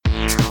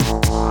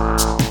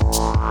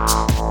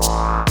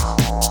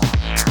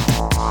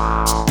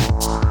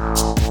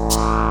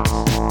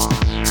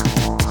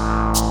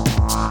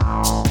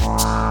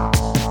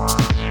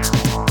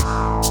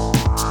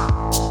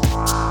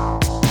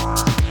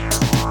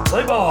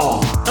Play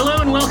ball.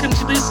 Hello and welcome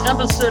to this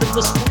episode of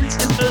the Sports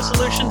Info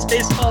Solutions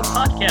Baseball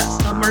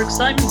Podcast. I'm Mark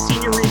Simon,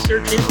 Senior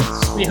Research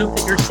Analyst. We hope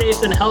that you're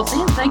safe and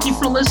healthy, and thank you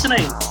for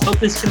listening. Hope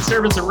this can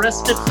serve as a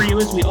respite for you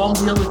as we all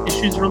deal with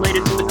issues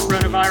related to the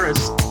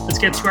coronavirus. Let's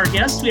get to our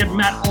guest. We had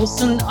Matt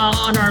Olson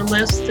on our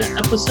last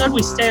episode.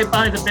 We stay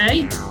by the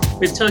Bay.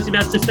 We've talked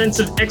about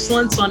defensive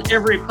excellence on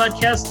every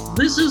podcast.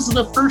 This is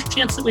the first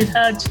chance that we've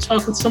had to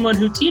talk with someone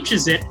who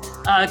teaches it.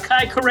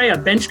 Kai Correa,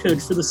 bench coach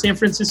for the San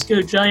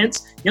Francisco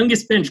Giants,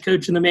 youngest bench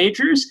coach in the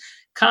majors.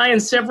 Kai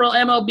and several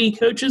MLB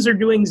coaches are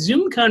doing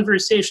Zoom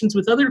conversations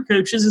with other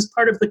coaches as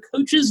part of the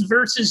Coaches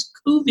versus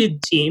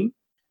COVID team.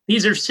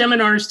 These are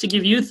seminars to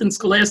give youth and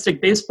scholastic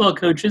baseball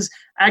coaches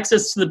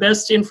access to the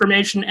best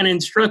information and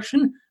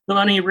instruction. The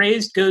money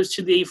raised goes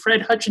to the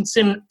Fred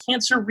Hutchinson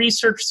Cancer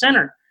Research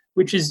Center,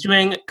 which is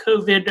doing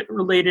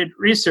COVID-related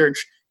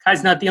research.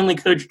 Kai's not the only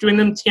coach doing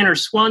them. Tanner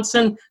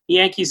Swanson, the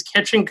Yankees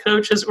catching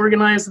coach, has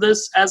organized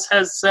this, as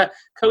has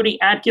Cody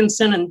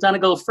Atkinson and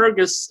Donegal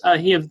Fergus,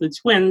 he of the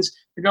Twins.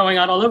 They're going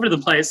on all over the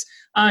place.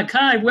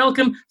 Kai,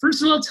 welcome.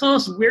 First of all, tell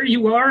us where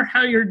you are,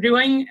 how you're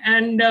doing,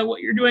 and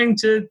what you're doing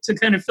to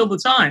kind of fill the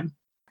time.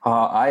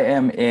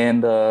 I'm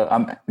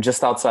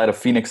just outside of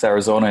Phoenix,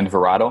 Arizona in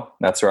Verrado.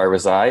 That's where I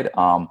reside.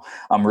 I'm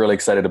really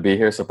excited to be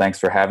here. So thanks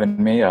for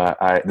having me.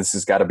 This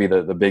has got to be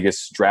the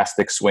biggest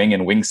drastic swing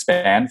in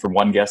wingspan from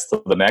one guest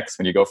to the next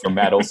when you go from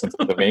Matt Olson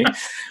to me.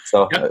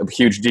 So yep. A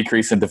huge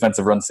decrease in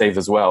defensive runs saved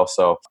as well.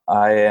 So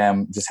I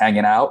am just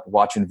hanging out,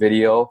 watching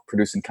video,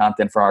 producing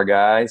content for our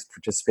guys,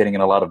 participating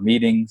in a lot of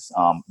meetings,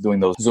 doing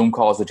those Zoom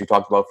calls that you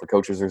talked about for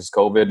Coaches versus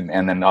COVID,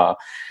 and then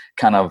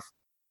kind of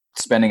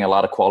spending a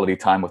lot of quality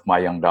time with my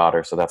young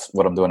daughter. So that's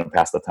what I'm doing to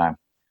pass the time.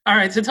 All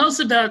right. So tell us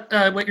about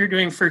what you're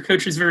doing for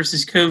Coaches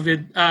versus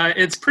COVID.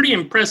 It's pretty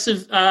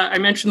impressive. I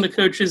mentioned the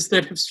coaches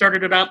that have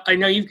started it up. I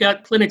know you've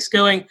got clinics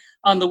going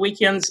on the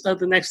weekends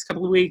the next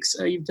couple of weeks.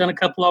 You've done a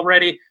couple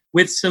already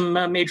with some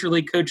major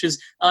league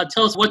coaches.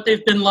 Tell us what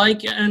they've been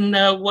like and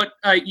what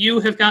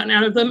you have gotten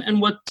out of them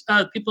and what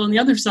people on the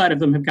other side of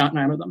them have gotten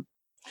out of them.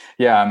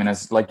 Yeah, I mean,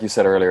 it's like you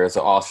said earlier, it's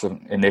an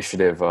awesome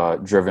initiative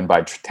driven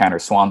by Tanner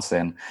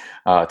Swanson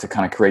to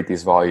kind of create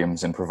these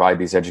volumes and provide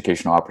these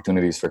educational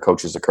opportunities for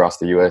coaches across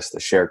the U.S. to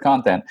share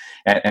content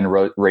and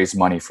raise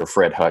money for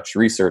Fred Hutch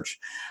research.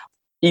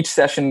 Each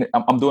session,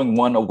 I'm doing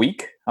one a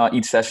week.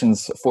 Each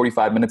session's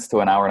 45 minutes to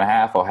an hour and a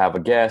half. I'll have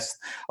a guest.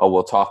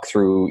 We'll talk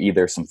through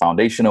either some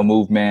foundational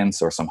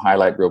movements or some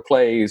highlight reel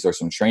plays or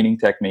some training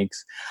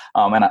techniques.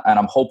 And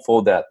I'm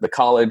hopeful that the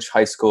college,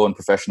 high school, and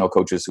professional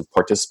coaches who've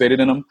participated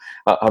in them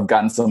have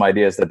gotten some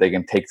ideas that they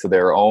can take to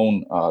their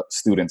own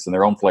students and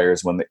their own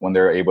players when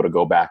they're able to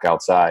go back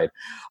outside.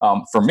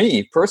 For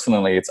me,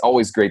 personally, it's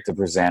always great to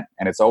present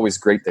and it's always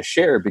great to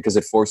share because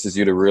it forces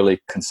you to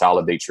really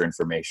consolidate your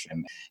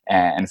information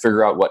and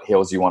figure out what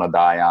hills you want to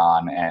die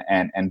on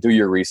and do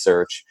your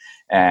research.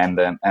 And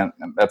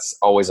that's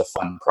always a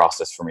fun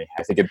process for me.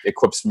 I think it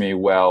equips me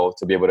well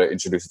to be able to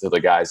introduce it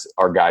to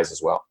our guys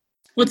as well.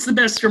 What's the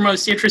best or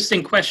most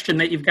interesting question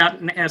that you've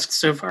gotten asked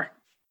so far?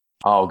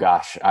 Oh,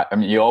 gosh. I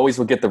mean, you always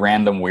will get the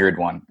random weird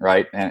one,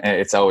 right? And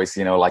it's always,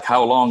 like,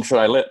 how long should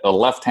I let a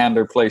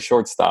left-hander play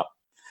shortstop?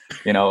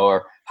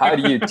 Or how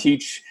do you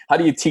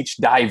teach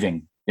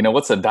diving?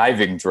 What's a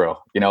diving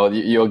drill?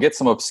 You'll get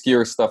some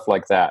obscure stuff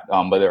like that,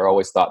 but they're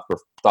always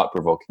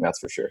thought-provoking, that's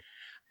for sure.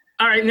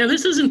 All right. Now,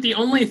 this isn't the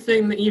only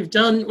thing that you've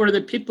done or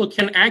that people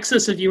can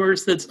access of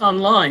yours that's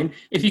online.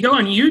 If you go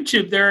on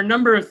YouTube, there are a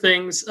number of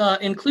things,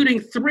 including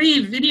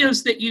 3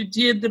 videos that you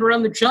did that are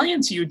on the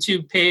Giants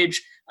YouTube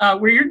page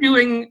where you're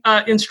doing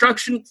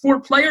instruction for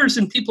players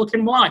and people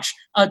can watch.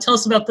 Tell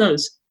us about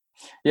those.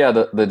 Yeah,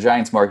 the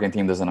Giants marketing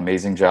team does an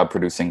amazing job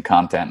producing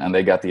content, and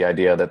they got the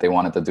idea that they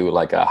wanted to do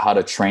like a how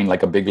to train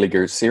like a big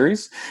leaguer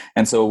series.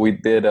 And so we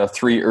did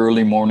 3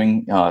 early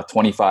morning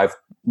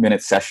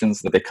 25-minute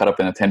sessions that they cut up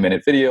into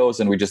 10-minute videos,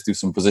 and we just do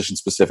some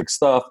position-specific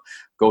stuff,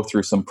 go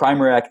through some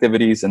primary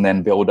activities, and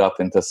then build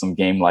up into some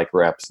game-like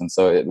reps. And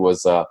so it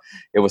was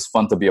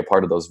fun to be a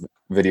part of those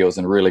videos,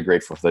 and really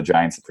grateful for the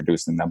Giants for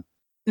producing them.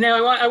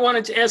 Now, I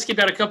wanted to ask you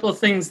about a couple of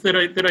things that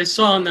I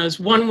saw in those.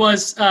 One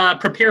was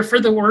prepare for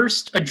the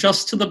worst,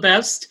 adjust to the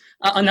best.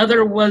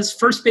 Another was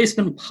first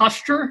baseman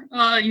posture.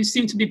 You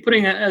seem to be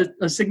putting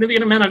a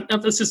significant amount of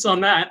emphasis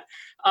on that.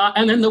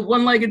 And then the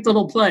one-legged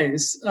little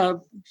plays.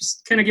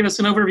 Just kind of give us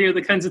an overview of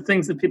the kinds of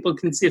things that people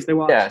can see if they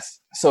watch. Yes.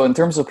 So in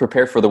terms of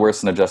prepare for the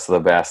worst and adjust to the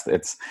best,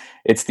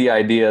 it's the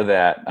idea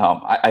that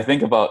I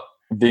think about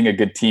being a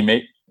good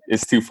teammate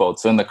is twofold.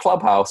 So in the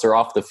clubhouse or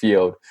off the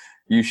field,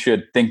 you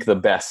should think the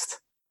best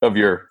of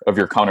your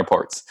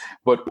counterparts.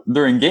 But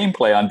during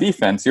gameplay on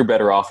defense, you're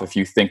better off if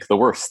you think the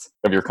worst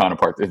of your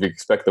counterparts. If you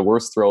expect the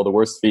worst throw, the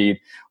worst feed,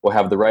 will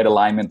have the right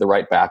alignment, the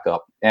right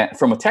backup. And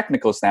from a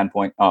technical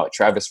standpoint,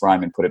 Travis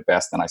Ryman put it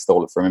best, and I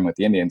stole it from him with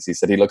the Indians. He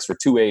said he looks for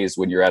 2 A's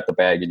when you're at the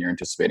bag and you're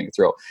anticipating a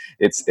throw.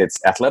 It's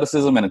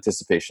athleticism and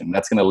anticipation.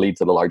 That's going to lead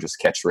to the largest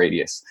catch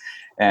radius.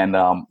 And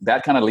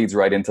that kind of leads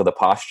right into the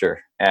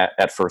posture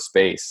at first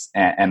base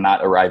and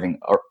not arriving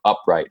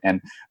upright.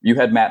 And you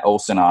had Matt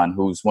Olson on,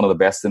 who's one of the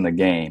best in the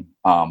game.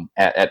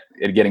 at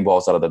getting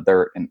balls out of the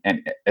dirt.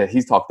 And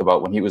he talked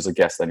about, when he was a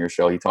guest on your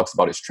show, he talks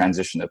about his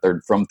transition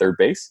from third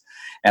base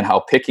and how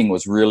picking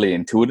was really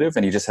intuitive,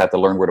 and he just had to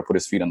learn where to put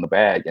his feet on the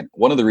bag. And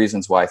one of the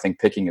reasons why I think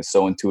picking is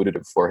so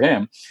intuitive for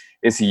him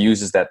is he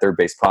uses that third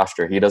base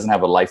posture. He doesn't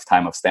have a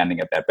lifetime of standing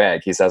at that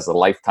bag. He has a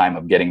lifetime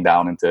of getting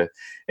down into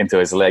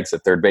his legs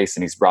at third base,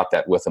 and he's brought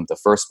that with him to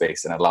first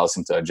base, and it allows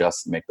him to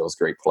adjust and make those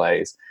great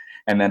plays.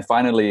 And then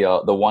finally,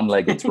 the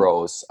one-legged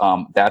throws.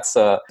 That's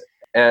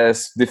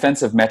as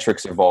defensive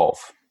metrics evolve,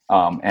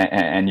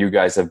 and you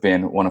guys have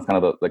been one of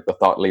kind of the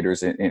thought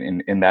leaders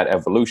in that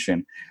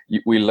evolution.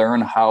 We learn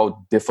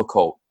how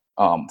difficult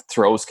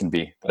throws can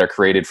be that are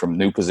created from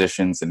new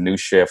positions and new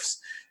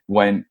shifts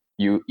when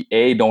you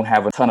A, don't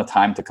have a ton of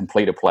time to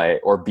complete a play,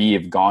 or B,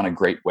 have gone a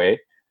great way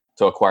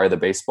to acquire the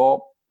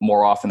baseball.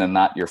 More often than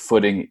not, your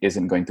footing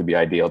isn't going to be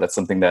ideal. That's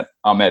something that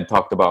Ahmed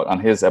talked about on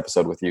his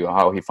episode with you,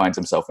 how he finds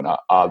himself in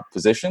odd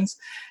positions.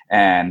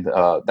 And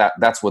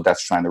that's what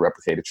that's trying to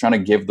replicate. It's trying to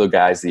give the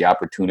guys the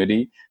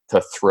opportunity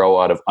to throw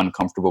out of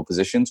uncomfortable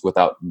positions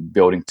without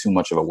building too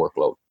much of a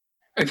workload.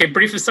 Okay,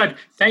 brief aside,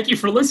 thank you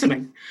for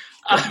listening.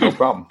 No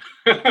problem.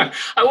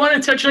 I want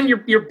to touch on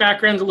your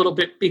background a little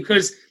bit,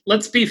 because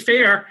let's be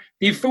fair,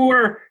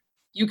 before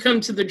you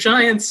come to the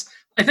Giants,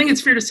 I think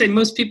it's fair to say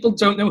most people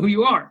don't know who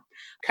you are.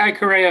 Kai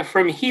Correa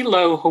from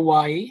Hilo,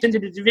 Hawaii,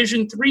 attended a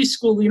Division III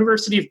school, the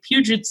University of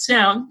Puget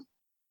Sound,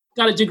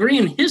 got a degree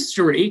in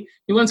history.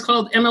 He once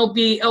called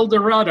MLB El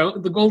Dorado,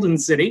 the Golden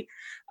City.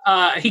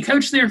 He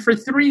coached there for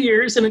 3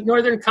 years and at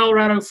Northern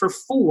Colorado for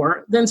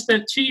 4, then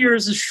spent 2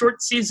 years as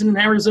short season in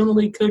Arizona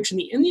League coach in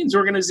the Indians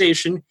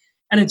organization.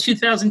 And in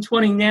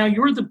 2020, now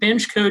you're the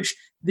bench coach,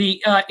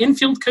 the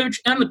infield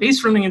coach, and the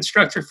base running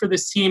instructor for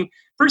this team.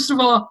 First of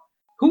all,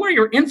 who are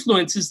your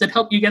influences that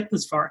help you get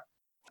this far?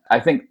 I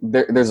think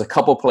there's a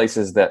couple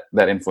places that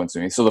influence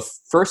me. So the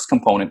first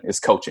component is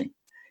coaching,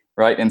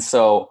 right? And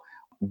so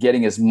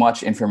getting as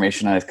much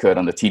information as I could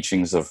on the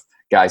teachings of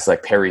guys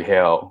like Perry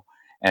Hill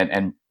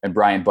and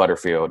Brian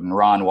Butterfield and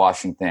Ron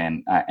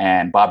Washington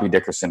and Bobby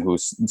Dickerson, who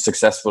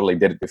successfully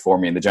did it before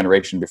me in the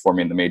generation before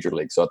me in the major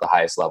league, so at the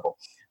highest level.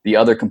 The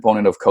other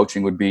component of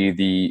coaching would be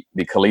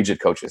the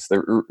collegiate coaches.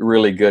 They're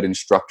really good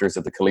instructors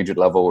at the collegiate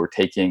level, or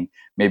taking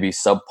maybe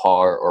subpar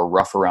or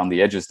rough around the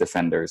edges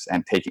defenders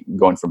and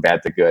going from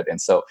bad to good.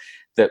 And so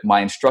that my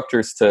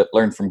instructors to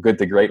learn from good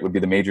to great would be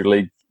the major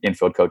league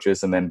infield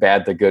coaches, and then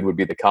bad to good would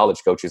be the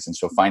college coaches. And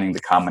so finding the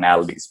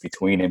commonalities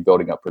between and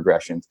building up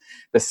progressions.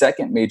 The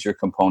second major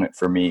component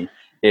for me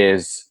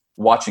is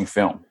watching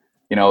film.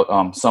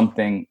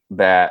 Something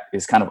that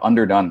is kind of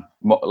underdone.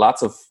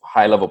 Lots of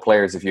high-level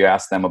players, if you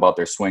ask them about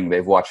their swing,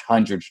 they've watched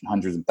hundreds and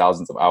hundreds and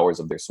thousands of hours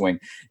of their swing.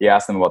 You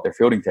ask them about their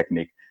fielding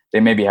technique, they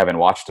maybe haven't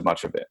watched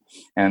much of it.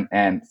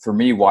 And for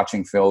me,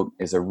 watching film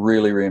is a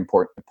really, really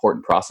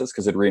important process,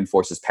 because it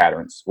reinforces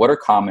patterns. What are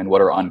common?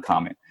 What are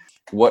uncommon?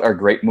 What are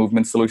great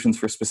movement solutions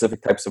for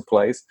specific types of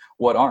plays?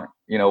 What aren't?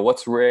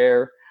 What's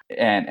rare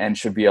and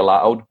should be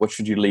allowed? What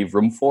should you leave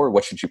room for?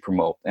 What should you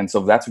promote? And so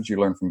that's what you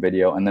learn from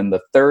video. And then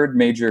the third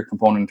major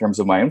component in terms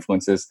of my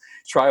influence is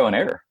trial and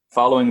error,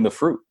 following the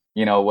fruit.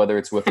 Whether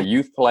it's with a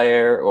youth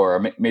player or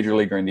a major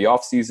leaguer in the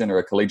off season or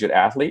a collegiate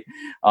athlete,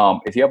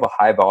 if you have a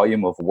high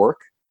volume of work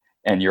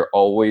and you're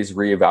always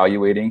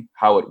reevaluating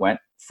how it went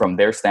from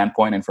their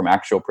standpoint and from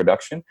actual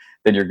production,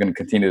 then you're going to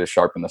continue to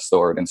sharpen the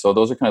sword. And so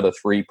those are kind of the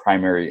three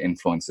primary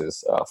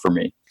influences for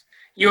me.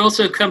 You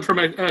also come from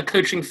a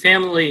coaching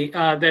family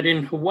that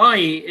in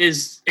Hawaii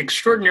is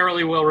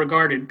extraordinarily well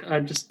regarded.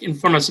 Just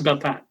inform us about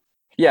that.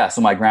 Yeah,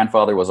 so my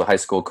grandfather was a high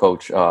school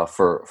coach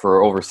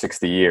for over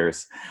 60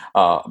 years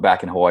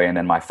back in Hawaii, and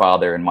then my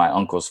father and my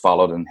uncles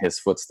followed in his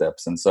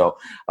footsteps. And so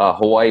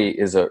Hawaii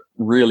is a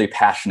really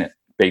passionate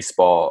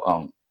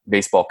baseball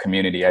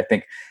community. I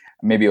think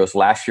maybe it was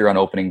last year on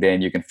opening day,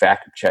 and you can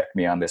fact check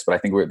me on this, but I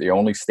think we're the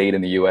only state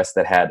in the U.S.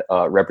 that had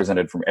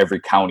represented from every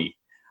county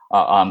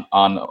on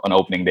an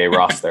opening day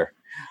roster,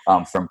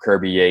 from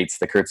Kirby Yates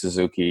to Kurt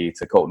Suzuki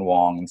to Kolten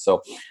Wong. And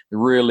so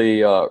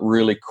really,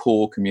 really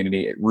cool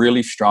community,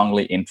 really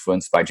strongly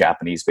influenced by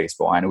Japanese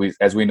baseball. And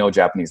as we know,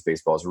 Japanese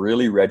baseball is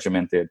really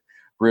regimented,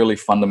 really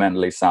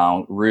fundamentally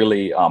sound,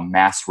 really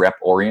mass rep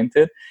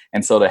oriented.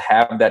 And so to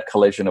have that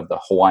collision of the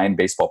Hawaiian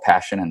baseball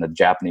passion and the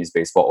Japanese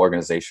baseball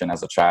organization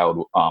as a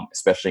child,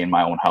 especially in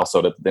my own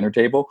household at the dinner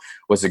table,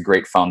 was a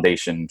great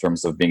foundation in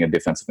terms of being a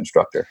defensive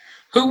instructor.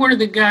 Who were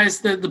the guys,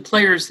 the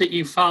players that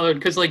you followed?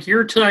 Because like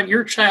your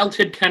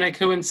childhood kind of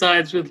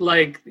coincides with,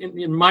 like,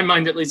 in my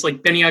mind at least,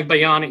 like Benny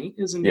Agbayani,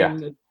 isn't it? Yeah,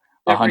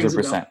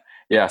 100%.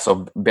 Yeah,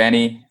 so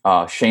Benny,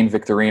 Shane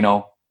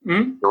Victorino,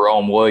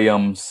 Jerome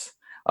Williams,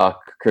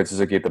 Kurt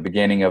Suzuki at the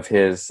beginning of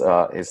his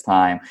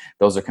time.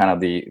 Those are kind of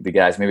the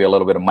guys, maybe a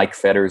little bit of Mike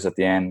Fetters at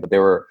the end, but they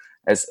were,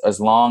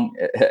 as long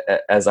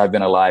as I've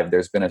been alive,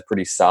 there's been a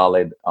pretty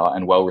solid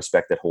and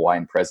well-respected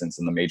Hawaiian presence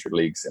in the major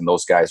leagues. And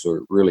those guys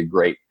were really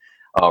great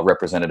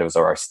representatives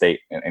of our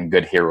state and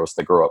good heroes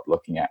to grow up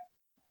looking at.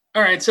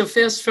 All right, so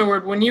fast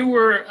forward, when you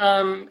were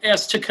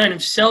asked to kind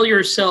of sell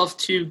yourself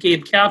to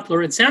Gabe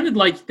Kapler, it sounded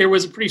like there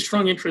was a pretty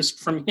strong interest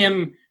from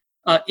him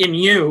in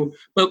you.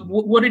 But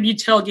what did you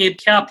tell Gabe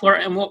Kapler,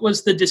 and what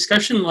was the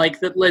discussion like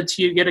that led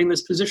to you getting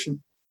this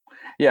position?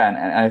 Yeah,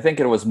 and I think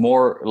it was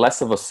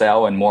less of a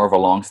sell and more of a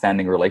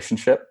long-standing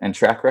relationship and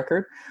track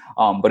record.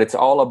 But it's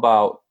all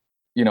about,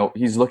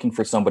 he's looking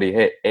for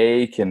somebody,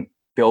 hey, can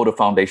build a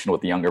foundation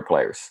with the younger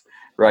players,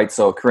 right?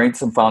 So create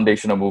some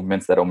foundational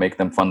movements that'll make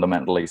them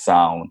fundamentally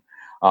sound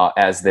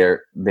as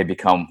they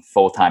become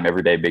full-time,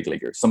 everyday big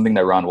leaguers. Something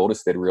that Ron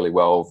Wotus did really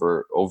well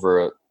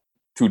over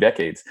 2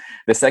 decades.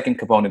 The second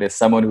component is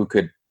someone who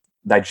could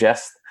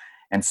digest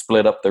and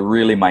split up the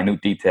really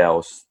minute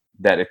details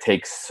that it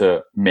takes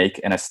to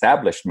make an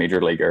established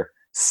major leaguer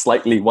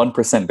slightly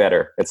 1%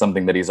 better at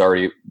something that he's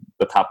already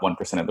the top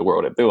 1% of the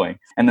world at doing.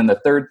 And then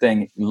the third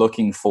thing,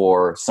 looking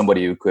for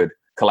somebody who could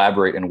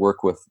collaborate and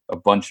work with a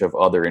bunch of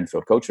other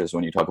infield coaches.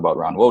 When you talk about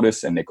Ron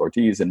Wotus and Nick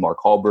Ortiz and Mark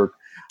Hallberg,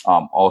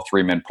 all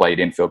three men played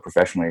infield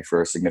professionally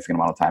for a significant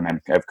amount of time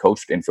and have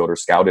coached infield or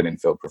scouted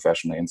infield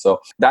professionally. And so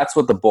that's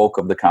what the bulk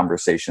of the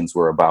conversations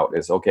were about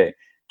is, okay,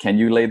 can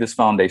you lay this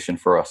foundation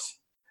for us?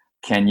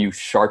 Can you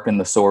sharpen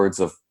the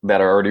swords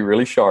that are already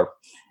really sharp?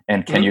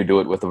 And can you do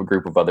it with a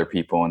group of other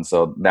people? And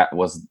so that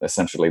was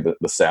essentially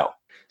the sell.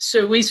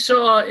 So we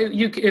saw,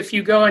 if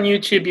you go on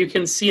YouTube, you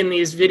can see in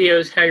these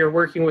videos how you're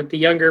working with the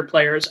younger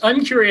players.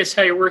 I'm curious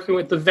how you're working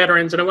with the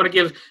veterans, and I want to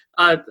give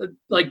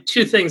like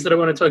 2 things that I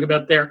want to talk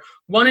about there.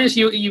 One is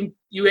you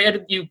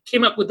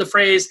came up with the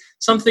phrase,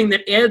 something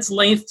that adds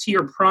length to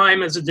your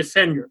prime as a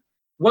defender.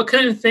 What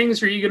kind of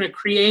things are you going to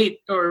create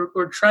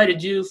or try to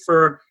do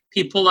for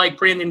people like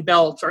Brandon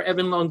Belt or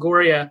Evan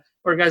Longoria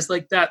or guys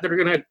like that are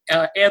going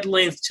to add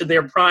length to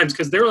their primes,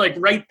 because they're like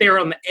right there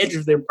on the edge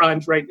of their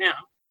primes right now?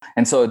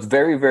 And so it's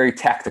very, very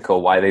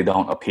tactical why they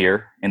don't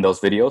appear in those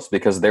videos,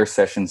 because their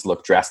sessions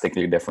look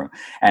drastically different.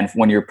 And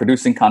when you're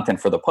producing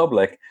content for the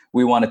public,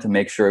 we wanted to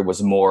make sure it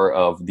was more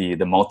of the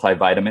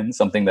multivitamin,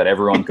 something that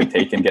everyone could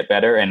take and get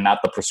better, and not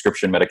the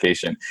prescription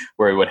medication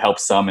where it would help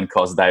some and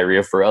cause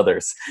diarrhea for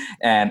others.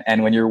 And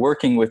when you're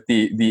working with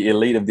the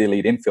elite of the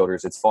elite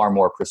infielders, it's far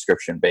more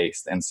prescription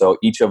based. And so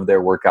each of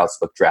their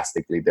workouts look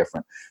drastically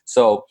different.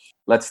 So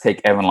let's take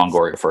Evan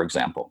Longoria, for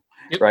example.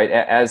 Yep. Right,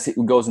 as he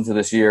goes into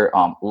this year,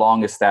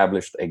 long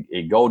established,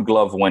 a Gold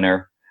Glove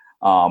winner,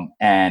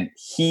 and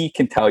he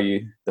can tell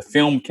you, the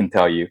film can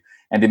tell you,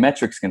 and the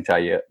metrics can tell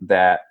you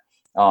that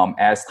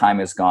as time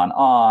has gone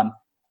on,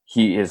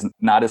 he is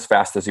not as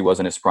fast as he was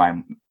in his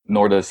prime,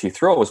 nor does he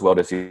throw as well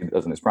as he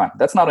does in his prime.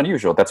 That's not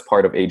unusual. That's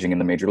part of aging in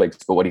the major leagues.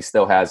 But what he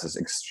still has is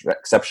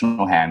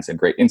exceptional hands and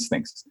great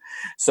instincts.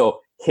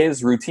 So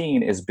his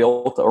routine is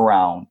built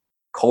around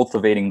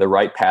cultivating the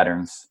right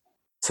patterns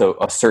to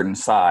a certain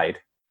side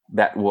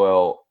that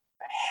will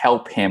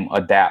help him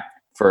adapt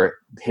for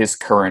his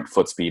current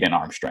foot speed and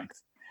arm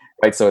strength,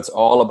 right? So it's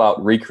all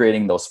about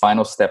recreating those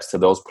final steps to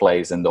those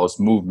plays and those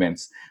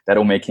movements that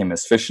will make him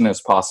as efficient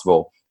as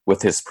possible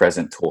with his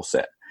present tool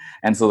set.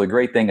 And so the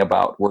great thing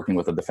about working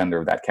with a defender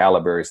of that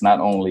caliber is not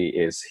only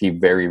is he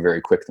very, very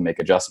quick to make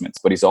adjustments,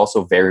 but he's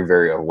also very,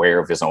 very aware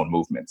of his own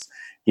movements.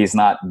 He's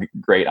not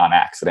great on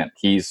accident.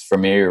 He's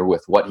familiar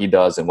with what he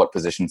does and what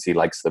positions he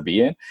likes to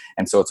be in.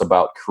 And so it's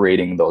about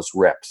creating those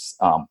reps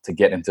to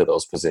get into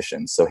those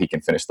positions so he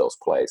can finish those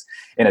plays.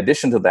 In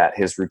addition to that,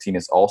 his routine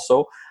is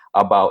also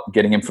about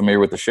getting him familiar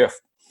with the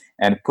shift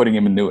and putting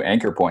him in new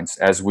anchor points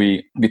as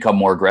we become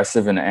more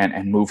aggressive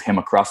and move him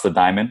across the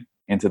diamond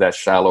into that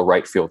shallow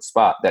right field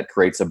spot. That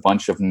creates a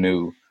bunch of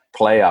new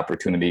play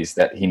opportunities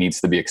that he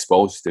needs to be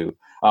exposed to,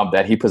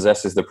 that he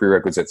possesses the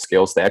prerequisite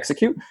skills to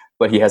execute,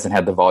 but he hasn't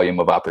had the volume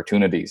of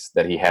opportunities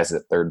that he has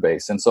at third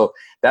base. And so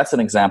that's an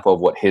example of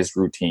what his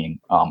routine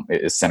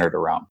is centered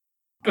around.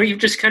 Oh, you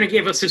just kind of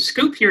gave us a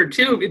scoop here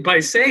too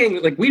by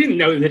saying, like, we didn't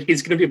know that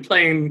he's going to be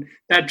playing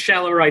that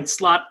shallow right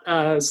slot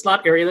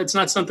area. That's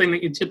not something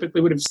that you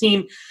typically would have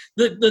seen.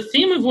 The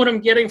theme of what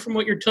I'm getting from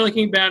what you're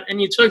talking about, and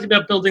you talked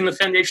about building the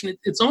foundation,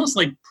 it's almost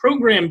like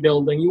program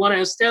building. You want to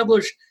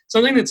establish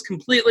something that's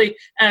completely,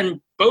 and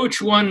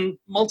Boch won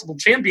multiple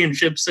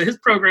championships, so his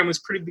program was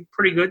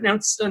pretty good. Now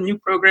it's a new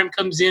program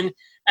comes in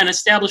and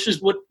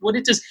establishes what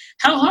it does.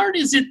 How hard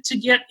is it to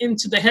get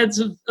into the heads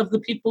of the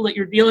people that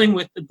you're dealing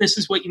with that this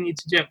is what you need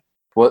to do?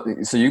 Well,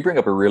 so you bring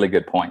up a really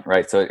good point,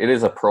 right? So it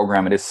is a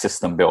program, it is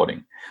system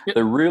building. Yep.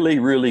 The really,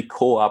 really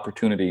cool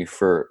opportunity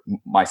for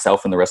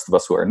myself and the rest of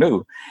us who are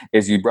new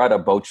is you brought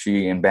up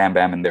Bochy and Bam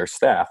Bam and their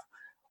staff.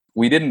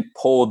 We didn't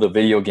pull the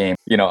video game,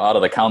 out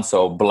of the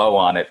console, blow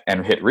on it,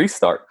 and hit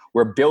restart.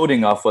 We're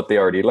building off what they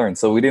already learned.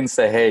 So we didn't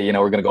say, hey,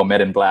 we're going to go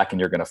Met in Black and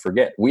you're going to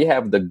forget. We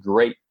have the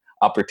great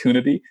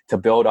opportunity to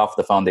build off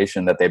the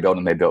foundation that they built,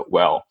 and they built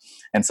well.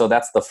 And so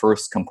that's the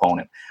first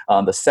component.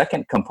 The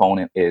second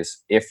component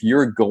is if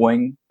you're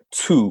going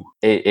to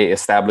a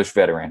established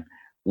veteran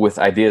with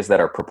ideas that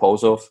are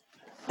proposals,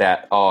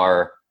 that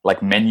are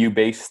like menu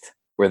based,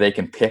 where they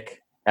can pick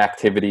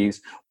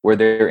activities, where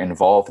they're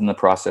involved in the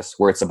process,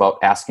 where it's about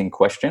asking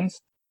questions,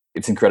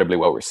 it's incredibly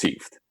well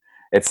received.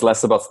 It's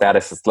less about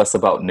status, it's less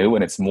about new,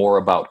 and it's more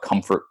about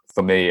comfort,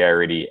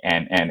 familiarity,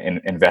 and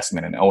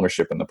investment and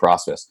ownership in the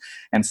process.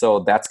 And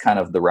so that's kind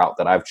of the route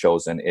that I've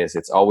chosen. Is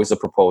it's always a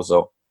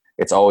proposal.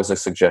 It's always a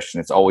suggestion.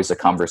 It's always a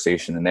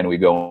conversation. And then we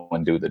go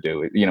and do the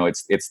do.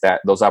 It's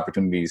that those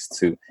opportunities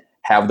to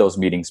have those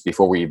meetings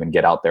before we even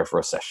get out there for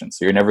a session.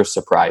 So you're never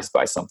surprised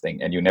by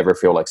something and you never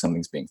feel like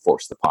something's being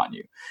forced upon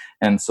you.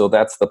 And so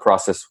that's the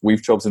process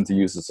we've chosen to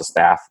use as a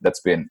staff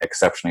that's been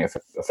exceptionally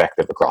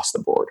effective across the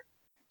board.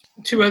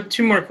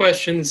 Two more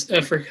questions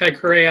for Kai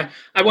Correa.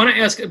 I want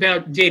to ask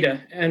about data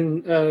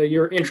and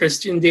your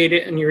interest in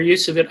data and your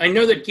use of it. I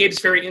know that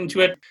Gabe's very into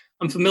it.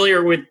 I'm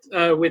familiar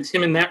with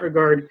him in that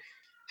regard.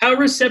 How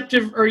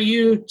receptive are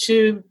you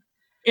to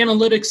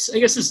analytics? I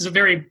guess this is a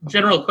very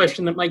general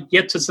question that might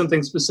get to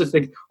something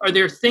specific. Are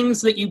there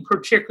things that you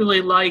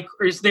particularly like,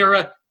 or is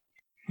there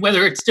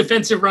whether it's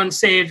defensive run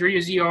saved or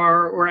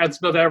UZR or outs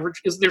above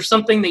average, is there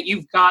something that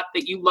you've got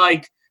that you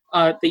like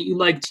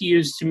to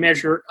use to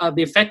measure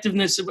the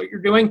effectiveness of what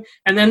you're doing,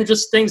 and then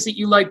just things that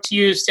you like to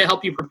use to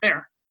help you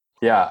prepare?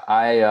 Yeah,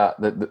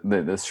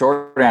 the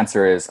short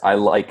answer is I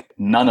like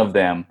none of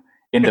them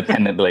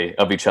independently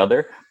of each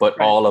other, but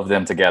right. All of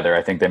them together.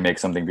 I think they make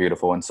something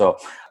beautiful. And so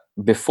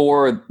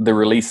before the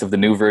release of the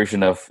new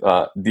version of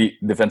the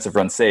defensive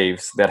run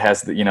saves that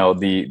has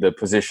the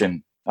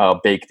position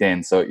baked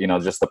in, so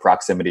just the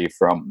proximity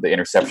from the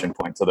interception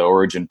point to the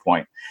origin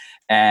point,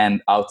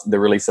 and the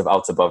release of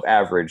outs above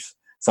average,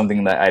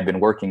 something that I've been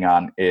working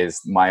on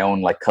is my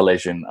own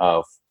collision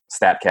of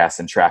StatCast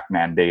and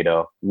TrackMan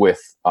data with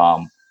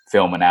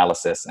film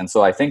analysis. And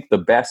so I think the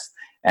best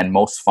and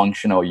most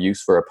functional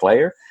use for a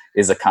player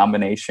is a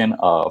combination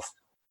of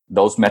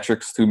those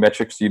two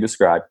metrics you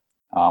described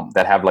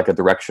that have a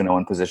directional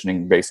and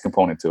positioning based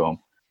component to them.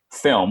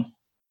 Film,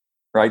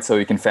 right? So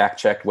you can fact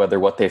check whether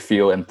what they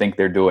feel and think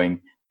they're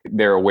doing,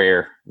 they're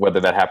aware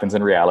whether that happens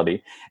in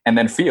reality. And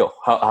then feel,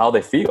 how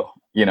they feel.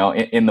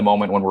 In the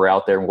moment when we're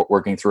out there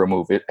working through a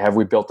move, have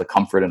we built a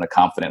comfort and a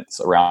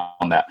confidence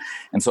around that?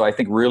 And so I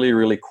think really,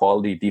 really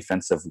quality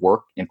defensive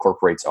work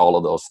incorporates all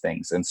of those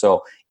things. And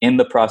so in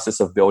the process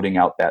of building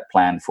out that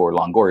plan for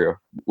Longoria,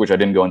 which I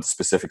didn't go into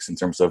specifics in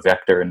terms of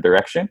vector and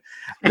direction,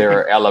 there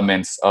are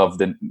elements of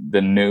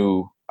the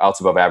new outs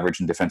above average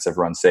and defensive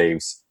run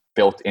saves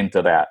built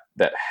into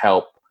that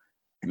help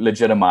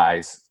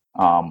legitimize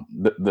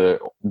the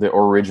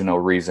original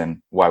reason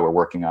why we're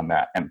working on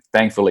that. And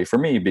thankfully for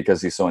me,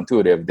 because he's so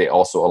intuitive, they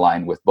also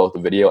align with both the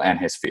video and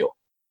his feel.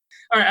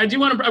 All right, I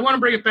want to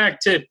bring it back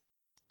to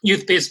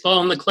youth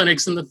baseball and the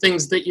clinics and the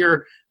things that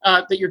you're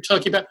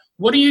talking about.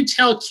 What do you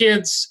tell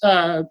kids,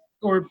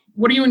 or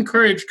what do you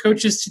encourage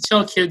coaches to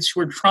tell kids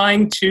who are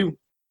trying to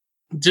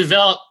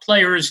develop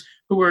players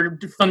who are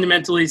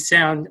fundamentally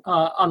sound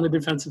on the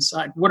defensive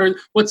side?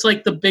 What's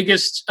the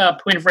biggest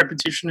point of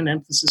repetition and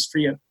emphasis for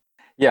you?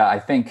 Yeah, I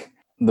think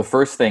the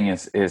first thing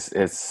is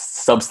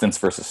substance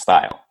versus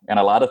style. And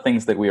a lot of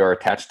things that we are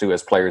attached to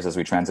as players as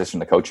we transition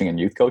to coaching and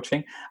youth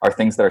coaching are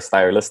things that are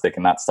stylistic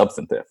and not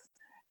substantive,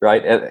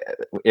 right?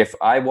 If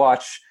I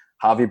watch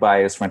Javi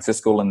Baez,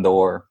 Francisco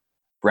Lindor,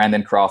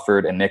 Brandon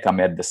Crawford, and Nick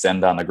Ahmed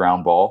descend on the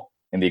ground ball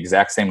in the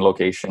exact same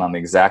location, on the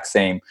exact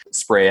same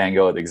spray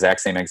angle, the exact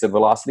same exit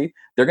velocity,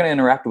 they're going to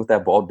interact with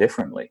that ball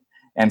differently.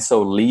 And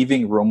so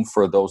leaving room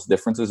for those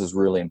differences is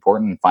really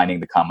important, and finding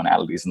the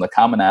commonalities. And the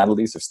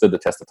commonalities have stood the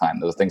test of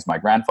time. Those are things my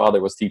grandfather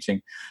was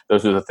teaching.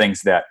 Those are the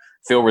things that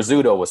Phil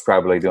Rizzuto was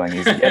probably doing.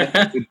 He's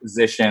getting in good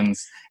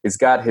positions. He's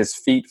got his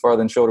feet farther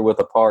than shoulder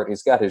width apart.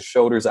 He's got his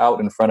shoulders out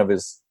in front of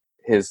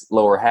his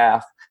lower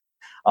half.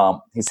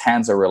 His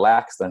hands are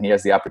relaxed, and he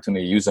has the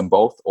opportunity to use them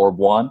both or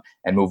one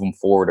and move them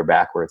forward or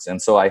backwards. And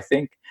so I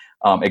think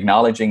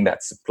acknowledging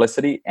that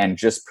simplicity and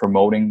just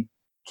promoting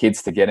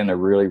kids to get in a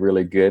really,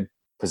 really good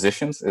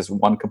positions is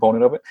one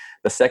component of it.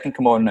 The second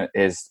component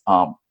is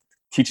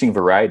teaching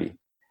variety,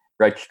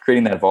 right?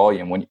 Creating that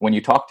volume. When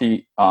you talk to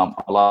a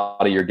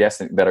lot of your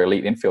guests that are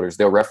elite infielders,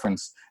 they'll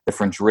reference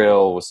different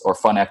drills or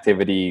fun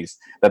activities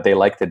that they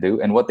like to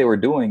do. And what they were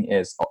doing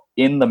is,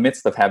 in the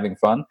midst of having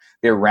fun,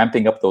 they're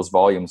ramping up those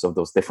volumes of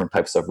those different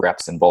types of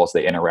reps and balls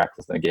they interact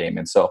with in the game.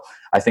 And so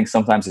I think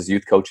sometimes as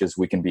youth coaches,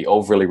 we can be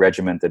overly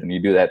regimented, and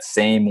you do that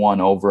same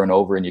one over and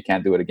over and you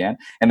can't do it again.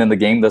 And then the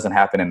game doesn't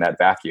happen in that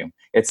vacuum.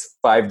 It's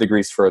 5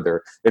 degrees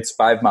further. It's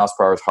 5 miles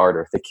per hour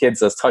harder. The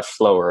kid's a touch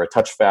slower, a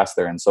touch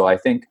faster. And so I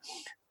think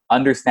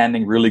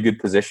understanding really good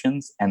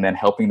positions and then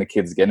helping the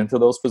kids get into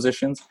those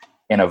positions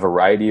in a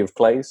variety of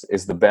plays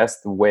is the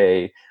best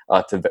way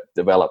to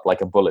develop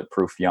a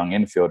bulletproof young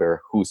infielder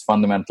who's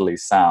fundamentally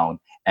sound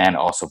and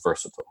also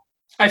versatile.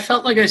 I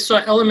felt like I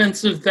saw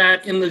elements of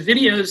that in the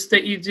videos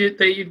that you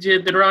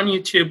did that are on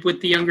YouTube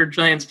with the younger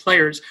Giants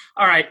players.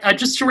 All right,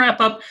 just to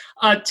wrap up,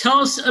 tell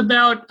us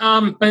about,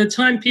 by the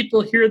time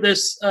people hear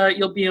this,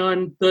 you'll be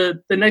on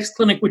the next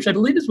clinic, which I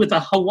believe is with a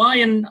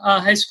Hawaiian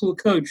high school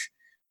coach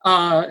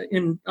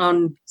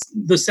on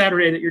the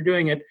Saturday that you're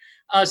doing it.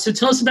 So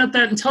tell us about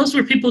that, and tell us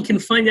where people can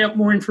find out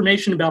more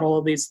information about all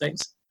of these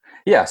things.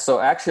 Yeah, so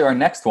actually our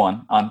next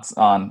one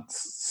on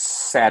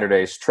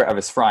Saturday is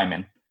Travis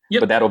Fryman,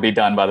 but that'll be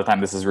done by the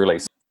time this is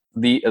released.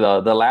 The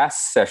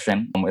last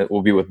session, it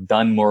will be with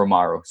Dun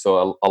Muramaru,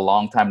 so a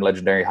longtime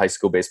legendary high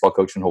school baseball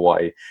coach in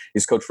Hawaii.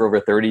 He's coached for over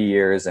 30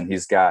 years, and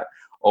he's got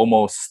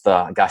almost,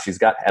 he's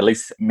got at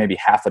least maybe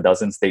half a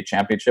dozen state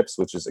championships,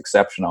 which is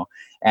exceptional.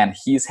 And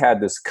he's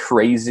had this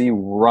crazy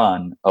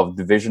run of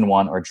Division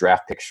I or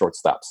draft pick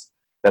shortstops.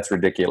 That's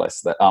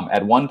ridiculous.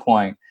 At one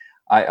point,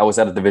 I was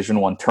at a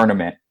Division I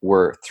tournament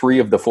where 3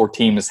 of the 4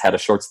 teams had a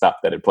shortstop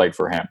that had played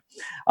for him.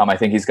 I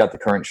think he's got the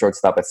current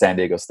shortstop at San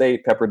Diego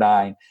State,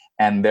 Pepperdine,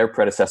 and their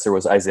predecessor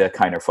was Isaiah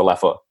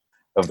Kiner-Falefa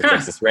of the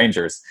Texas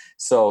Rangers.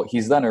 So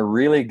he's done a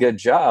really good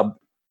job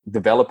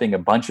developing a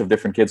bunch of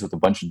different kids with a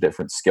bunch of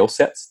different skill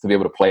sets to be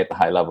able to play at the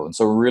high level. And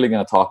so we're really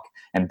going to talk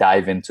and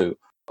dive into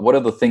what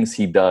are the things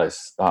he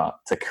does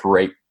to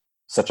create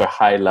such a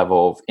high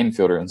level of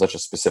infielder in such a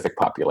specific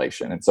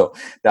population. And so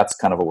that's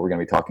kind of what we're going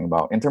to be talking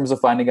about. In terms of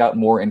finding out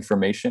more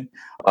information,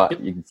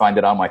 you can find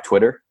it on my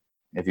Twitter.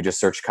 If you just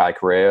search Kai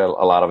Correa,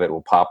 a lot of it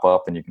will pop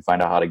up and you can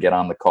find out how to get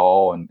on the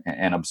call and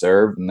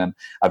observe. And then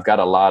I've got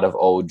a lot of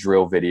old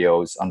drill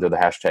videos under the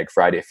hashtag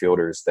Friday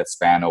Fielders that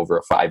span over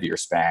a 5-year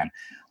span.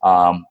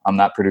 I'm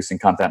not producing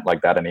content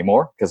like that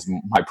anymore because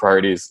my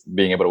priority is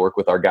being able to work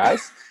with our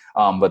guys.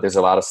 But there's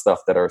a lot of stuff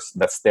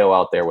that's still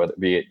out there, whether it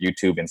be at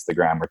YouTube,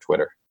 Instagram, or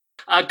Twitter.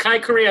 Kai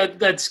Correa,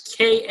 that's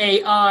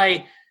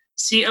Kaicorrea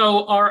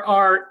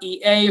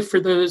for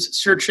those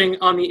searching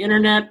on the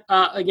internet.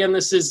 Again,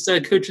 this is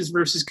Coaches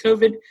versus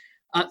COVID.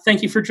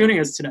 Thank you for joining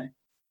us today.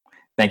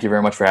 Thank you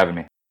very much for having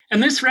me. And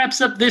this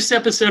wraps up this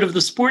episode of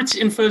the Sports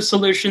Info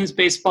Solutions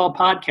Baseball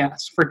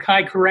Podcast. For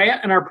Kai Correa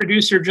and our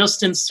producer,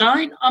 Justin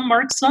Stein, I'm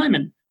Mark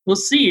Simon. We'll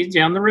see you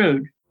down the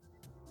road.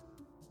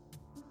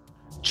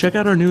 Check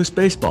out our newest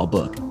baseball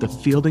book, The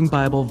Fielding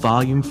Bible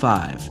Volume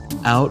 5,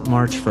 out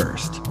March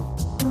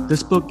 1st.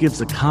 This book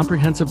gives a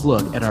comprehensive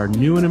look at our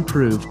new and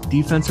improved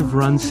defensive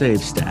run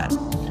save stat.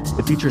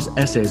 It features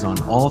essays on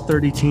all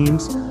 30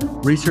 teams,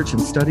 research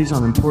and studies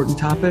on important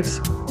topics,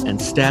 and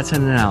stats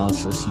and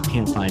analysis you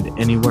can't find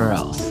anywhere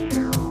else.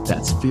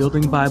 That's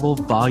Fielding Bible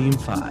Volume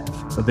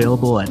 5,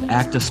 available at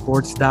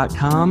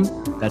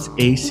actasports.com, that's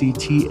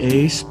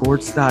ACTA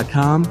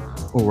sports.com,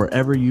 or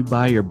wherever you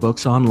buy your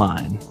books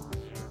online.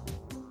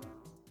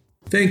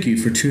 Thank you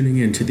for tuning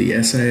in to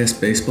the SIS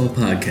Baseball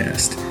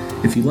Podcast.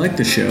 If you like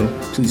the show,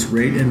 please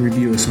rate and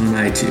review us on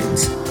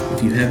iTunes.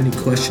 If you have any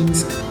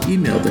questions,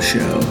 email the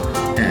show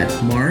at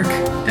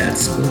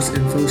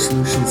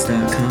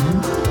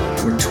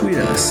mark@sportsinfosolutions.com or tweet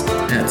us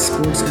at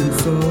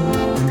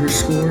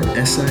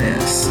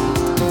sportsinfo_SIS.